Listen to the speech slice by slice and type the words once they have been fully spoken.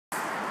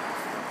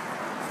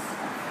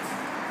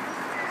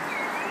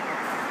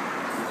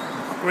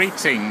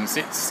Greetings,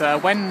 it's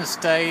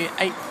Wednesday,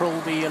 April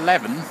the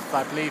 11th,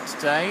 I believe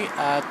today,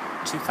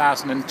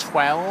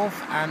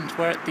 2012, and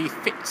we're at the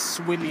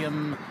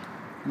Fitzwilliam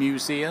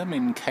Museum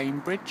in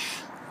Cambridge,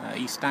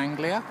 East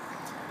Anglia,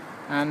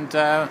 and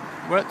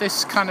we're at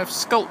this kind of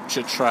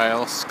sculpture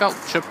trail,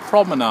 Sculpture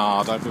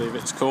Promenade I believe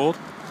it's called.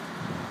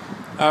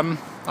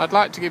 I'd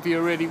like to give you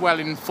a really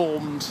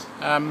well-informed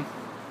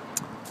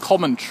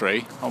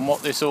commentary on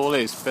what this all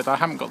is, but I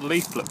haven't got the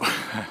leaflet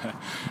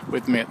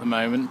with me at the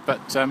moment,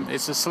 but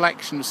it's a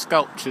selection of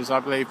sculptures I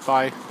believe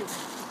by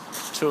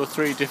 2 or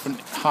 3 different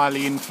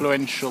highly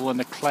influential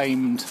and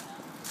acclaimed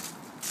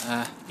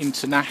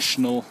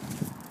international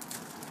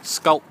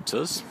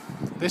sculptors.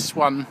 This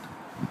one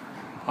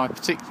I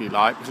particularly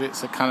like because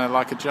it's a kind of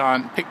like a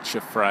giant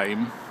picture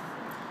frame,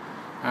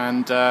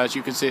 and as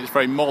you can see it's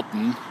very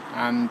modern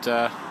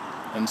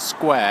and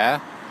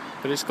square,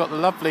 but it's got the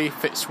lovely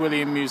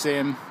Fitzwilliam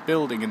Museum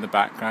building in the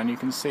background. You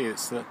can see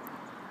it's the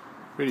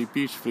really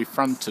beautifully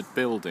fronted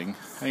building.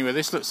 Anyway,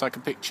 this looks like a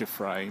picture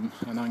frame,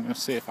 and I'm going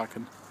to see if I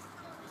can...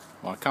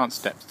 Well, I can't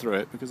step through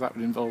it because that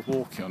would involve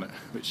walking on it,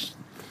 which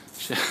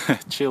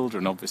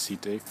children obviously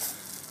do.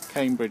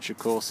 Cambridge, of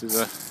course, is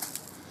a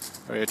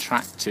very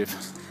attractive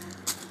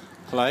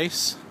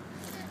place.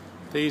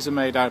 These are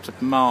made out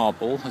of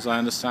marble, as I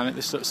understand it.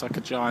 This looks like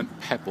a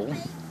giant pebble.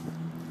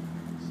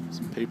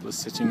 Some people are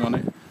sitting on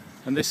it.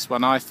 And this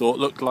one I thought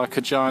looked like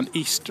a giant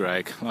Easter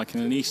egg, like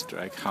in an Easter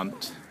egg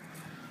hunt.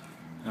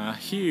 A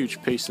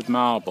huge piece of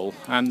marble,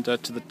 and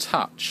to the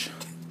touch,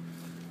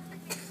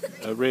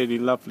 a really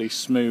lovely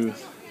smooth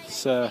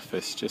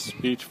surface, just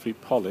beautifully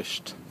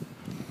polished.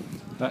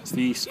 That's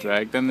the Easter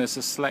egg. Then there's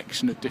a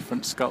selection of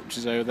different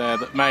sculptures over there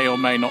that may or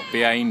may not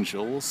be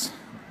angels.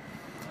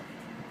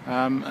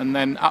 And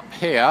then up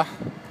here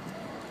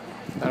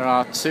there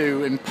are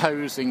 2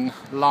 imposing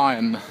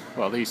lion,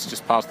 well, these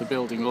just past the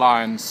building,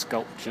 lion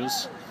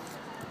sculptures,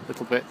 a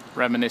little bit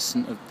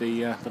reminiscent of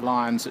the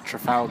lions at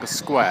Trafalgar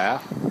Square.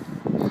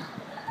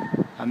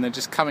 And then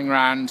just coming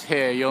round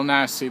here, you'll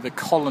now see the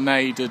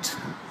colonnaded,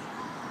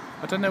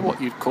 I don't know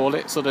what you'd call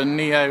it, sort of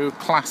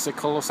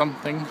neo-classical or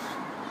something,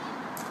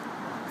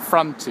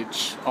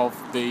 frontage of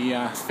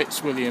the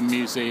Fitzwilliam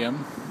Museum,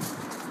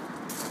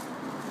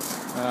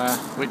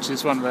 which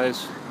is one of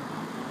those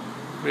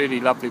really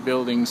lovely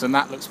buildings, and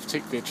that looks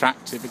particularly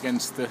attractive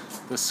against the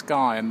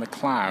sky and the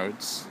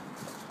clouds.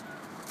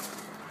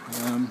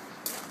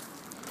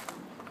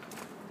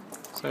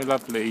 So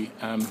lovely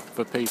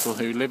for people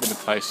who live in a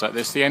place like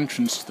this. The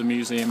entrance to the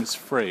museum is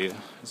free,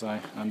 as I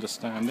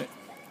understand it,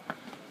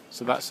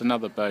 so that's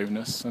another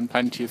bonus, and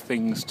plenty of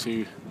things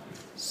to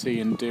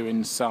see and do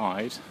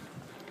inside.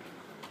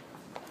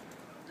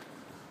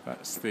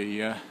 That's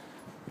the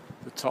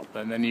top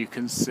there, and then you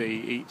can see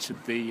each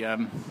of the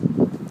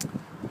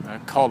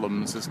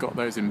columns has got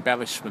those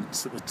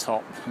embellishments at the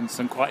top, and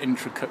some quite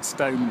intricate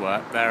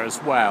stonework there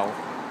as well,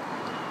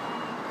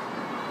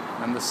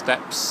 and the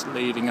steps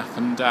leading up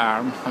and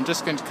down. I'm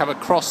just going to come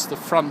across the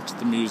front of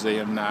the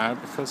museum now,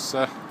 because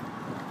the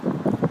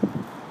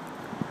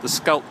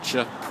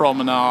Sculpture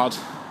Promenade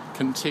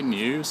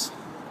continues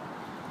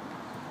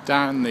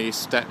down these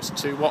steps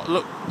to what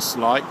looks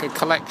like a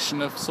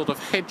collection of sort of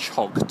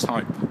hedgehog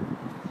type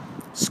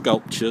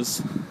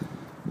sculptures.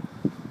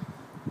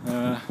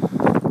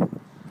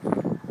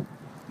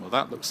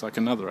 That looks like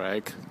another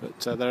egg, but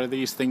there are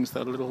these things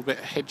that are a little bit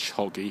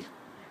hedgehoggy.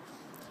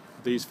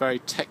 These very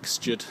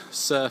textured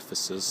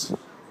surfaces.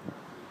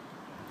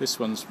 This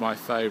one's my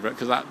favourite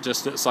because that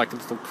just looks like a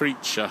little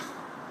creature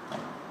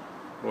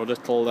or a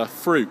little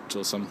fruit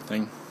or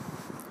something.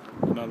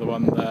 Another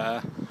one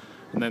there,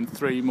 and then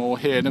 3 more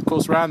here. And of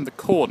course, round the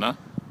corner,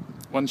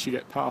 once you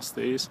get past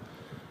these,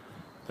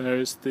 there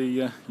is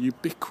the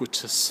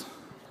ubiquitous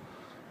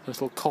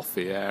little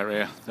coffee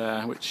area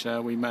there, which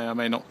we may or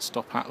may not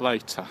stop at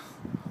later,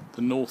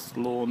 the North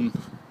Lawn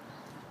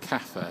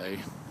Cafe.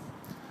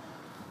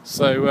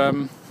 So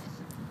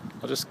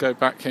I'll just go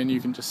back here and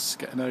you can just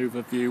get an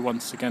overview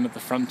once again of the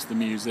front of the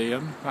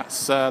museum.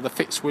 That's the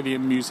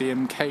Fitzwilliam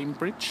Museum,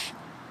 Cambridge,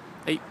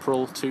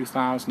 April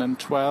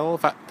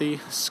 2012, at the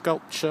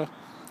Sculpture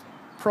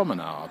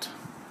Promenade.